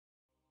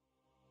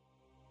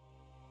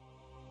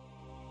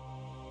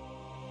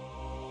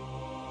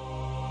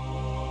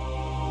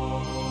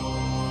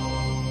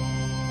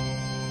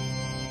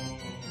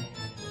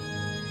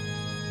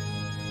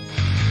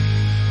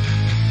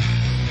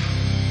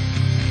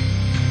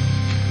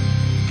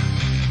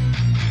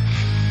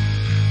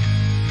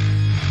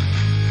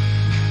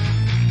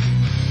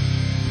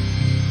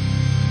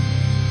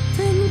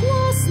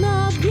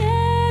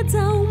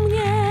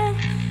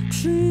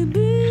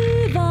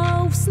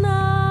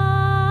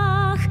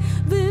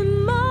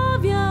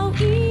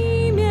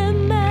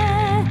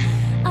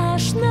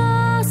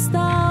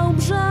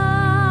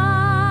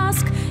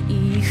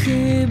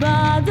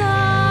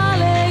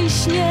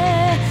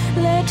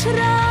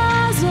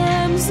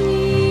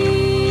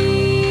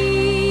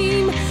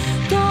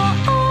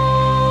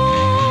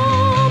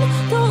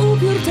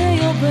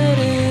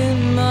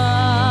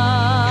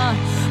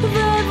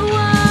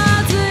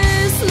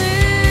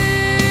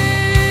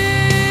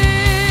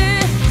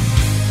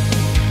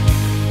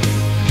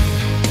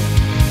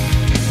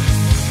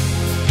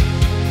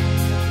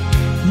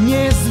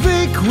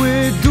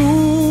Niechły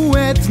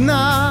duet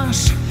nasz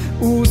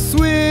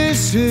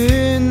usłyszy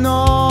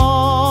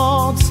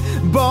noc,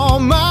 bo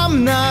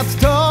mam nad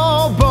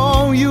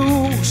tobą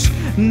już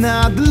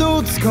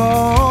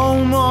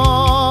nadludzką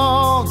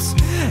moc.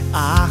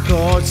 A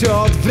choć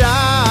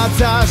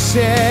odwracasz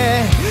się,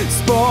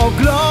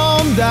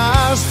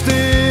 spoglądasz w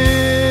tył,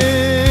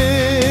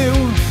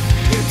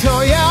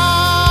 to ja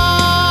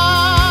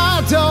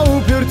to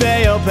upiór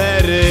tej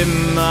opery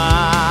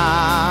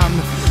mam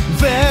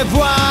we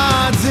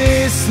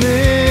władzy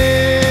sny.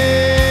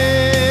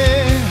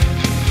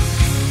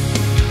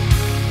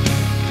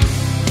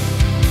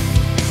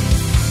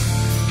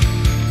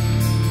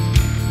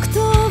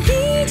 Kto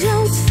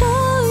widział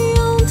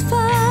twoją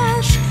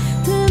twarz,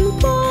 ten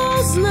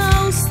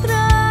poznał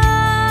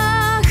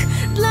strach.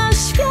 Dla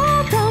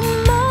świata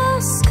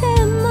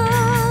maskę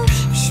masz,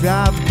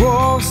 Świat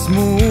głos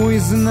mój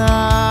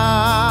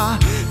zna,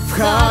 w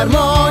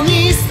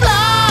harmonii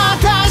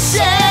splata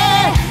się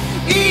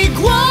i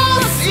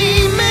głos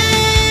i myśl.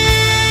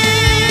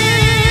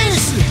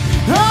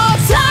 O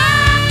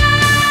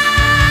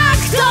tak,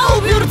 to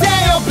upiór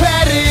tej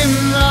opery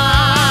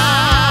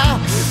ma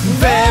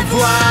we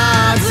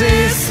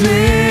władzy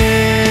sny.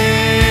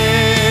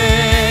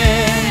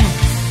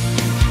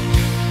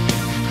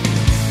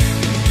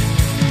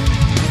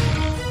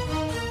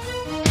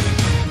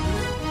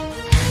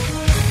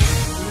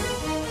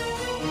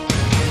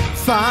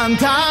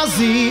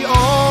 Fantazji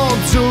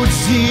od